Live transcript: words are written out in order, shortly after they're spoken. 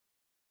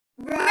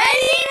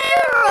Ready to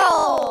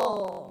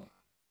roll!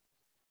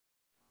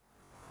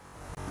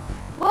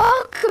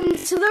 Welcome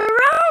to the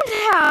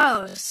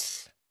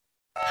Roundhouse!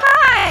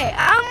 Hi,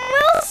 I'm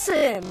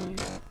Wilson!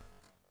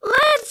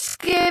 Let's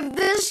give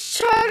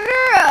this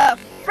chugger a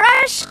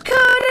fresh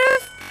coat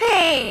of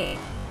paint!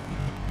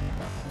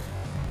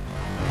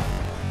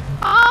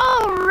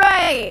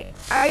 Alright,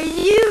 are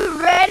you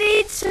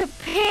ready to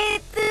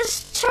paint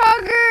this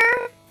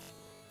chugger?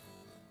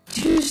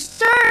 To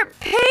start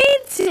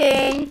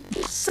painting,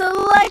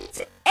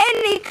 select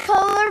any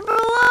color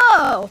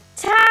below.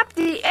 Tap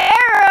the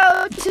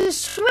arrow to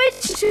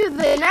switch to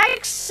the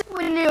next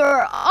when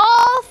you're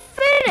all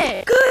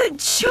finished. Good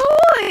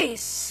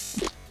choice!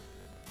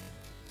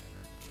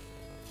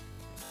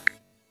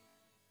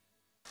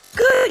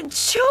 Good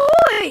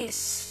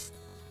choice!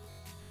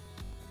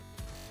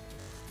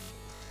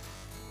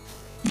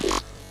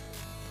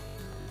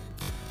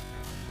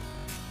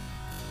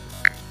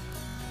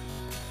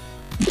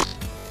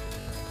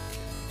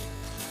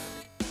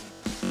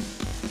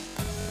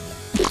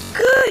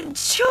 Good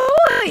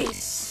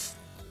choice!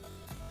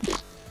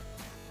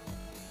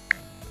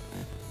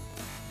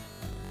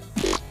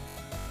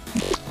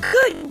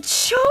 Good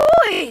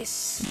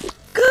choice!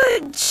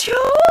 Good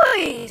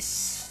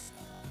choice!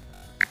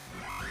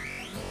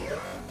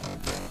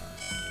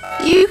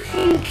 You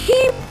can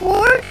keep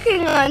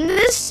working on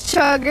this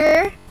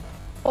chugger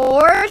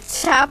or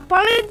tap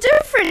on a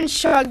different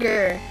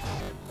chugger.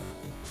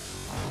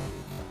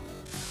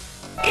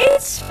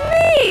 It's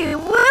me,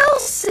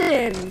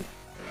 Wilson!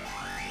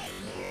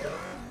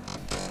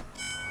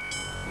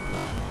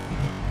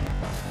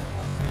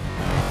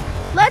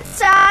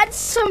 Let's add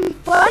some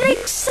fun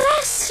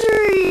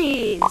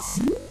accessories!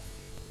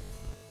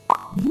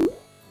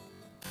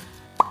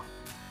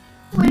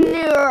 When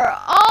you're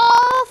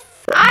all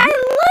I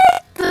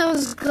like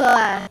those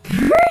glass!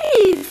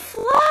 Pretty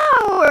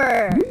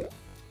flower!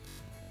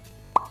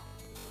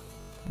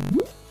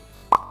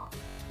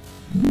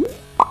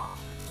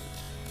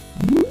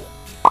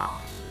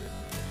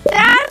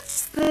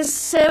 That's the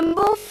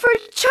symbol for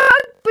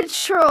Chug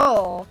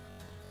Patrol!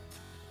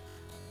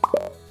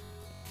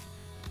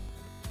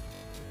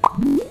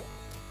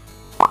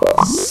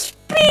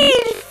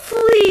 Speed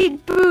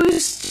Fleet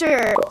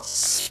Booster!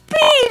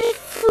 Speed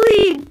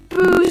Fleet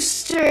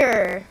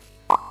Booster!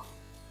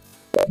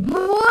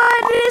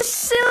 What a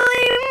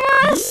silly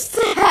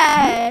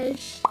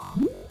mustache!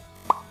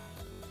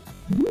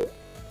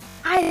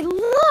 I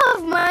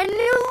love my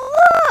new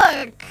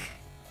look!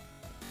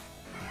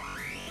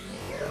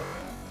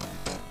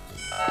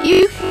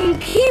 You can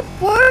keep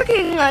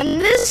working on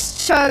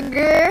this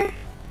chugger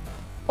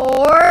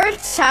or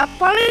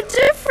tap on a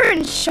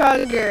different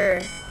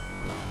chugger.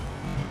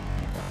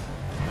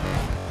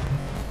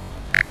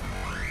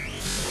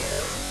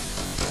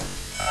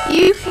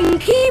 You can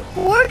keep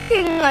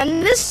working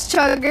on this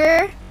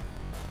chugger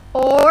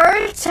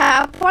or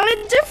tap on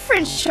a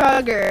different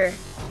chugger.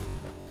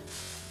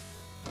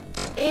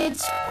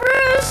 It's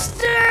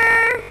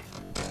Brewster!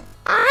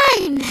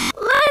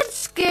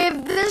 Let's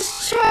give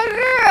this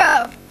chugger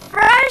a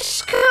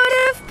fresh coat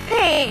of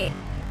paint.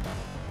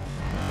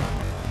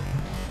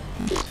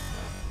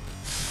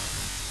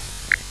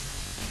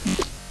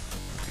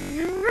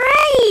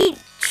 Great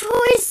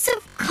choice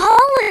of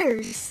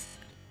colors!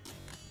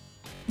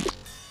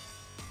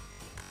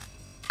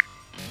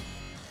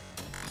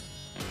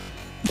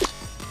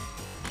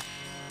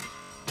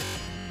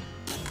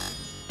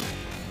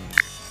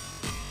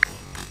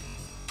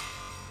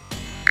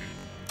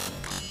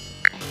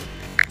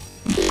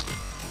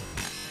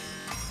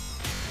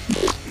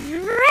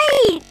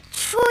 Great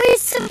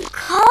choice of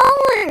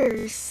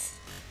colors!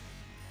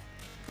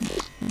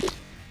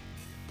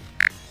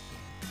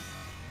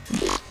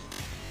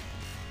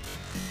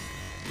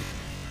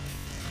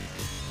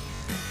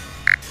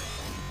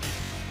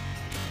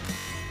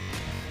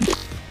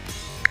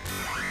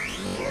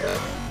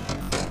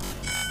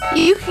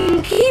 You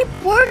can keep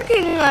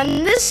working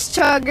on this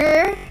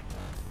chugger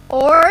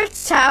or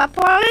tap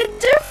on a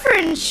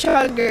different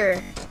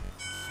chugger.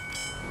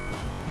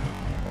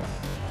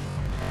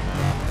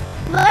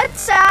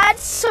 Let's add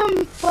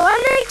some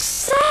fun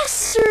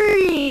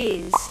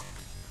accessories.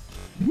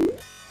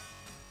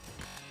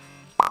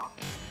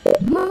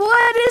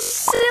 What a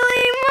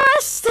silly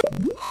mustache!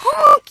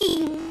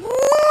 Honky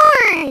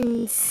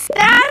horns!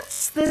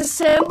 That's the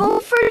symbol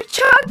for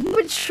Chug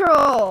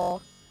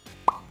Patrol.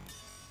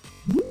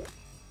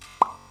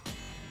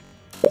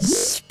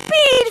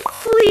 Speed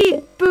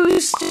Fleet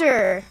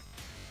Booster!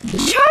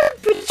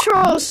 Chug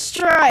Patrol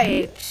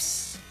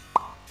stripes!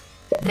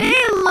 They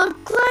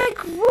look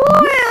like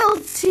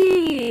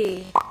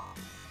royalty!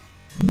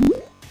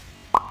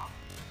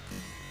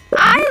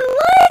 I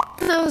like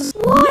those!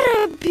 What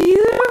a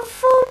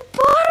beautiful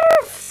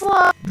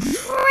butterfly!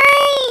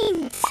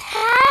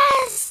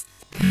 Fantastic!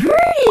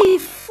 Pretty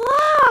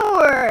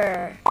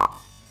flower!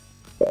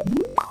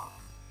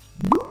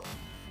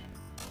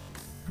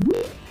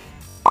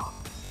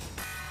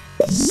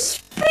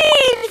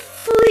 Speed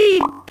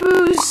Fleet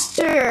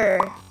Booster!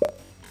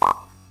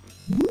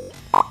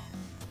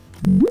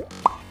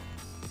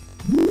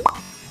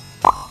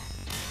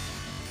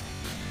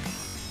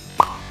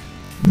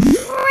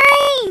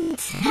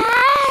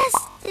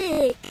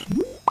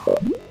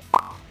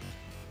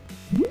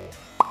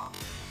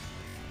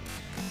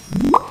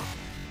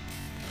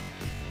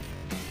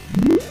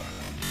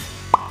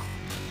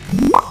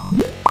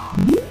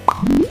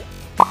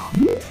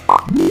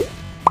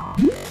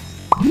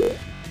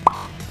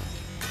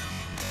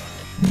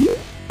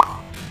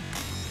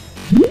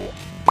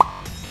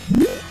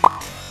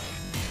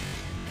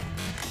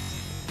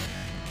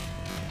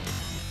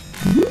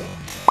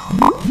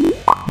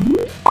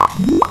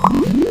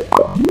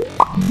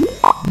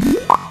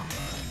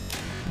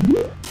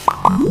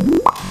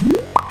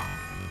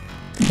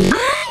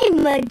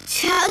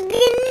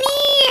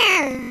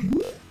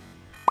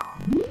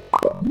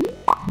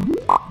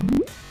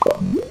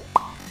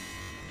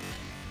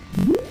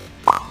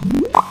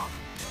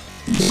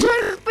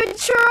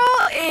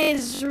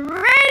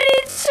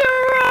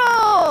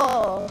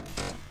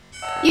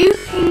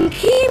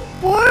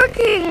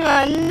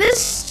 working on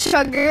this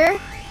sugar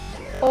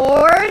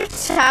or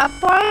tap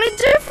on a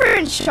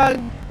different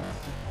sugar.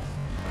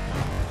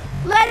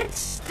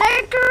 Let's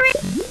decorate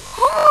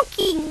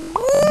honking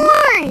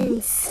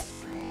horns.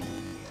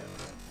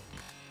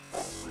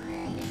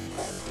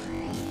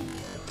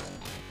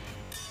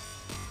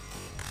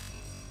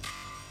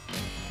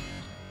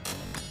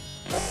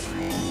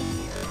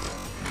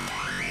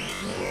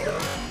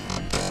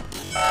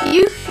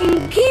 You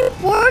can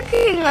keep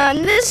working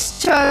on this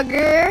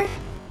sugar